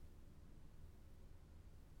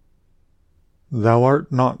Thou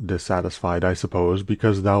art not dissatisfied, I suppose,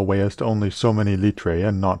 because thou weighest only so many litrae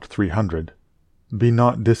and not 300. Be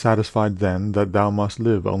not dissatisfied then that thou must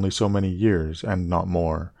live only so many years and not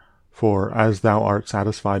more, for as thou art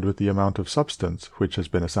satisfied with the amount of substance which has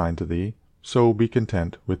been assigned to thee, so be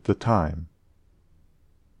content with the time.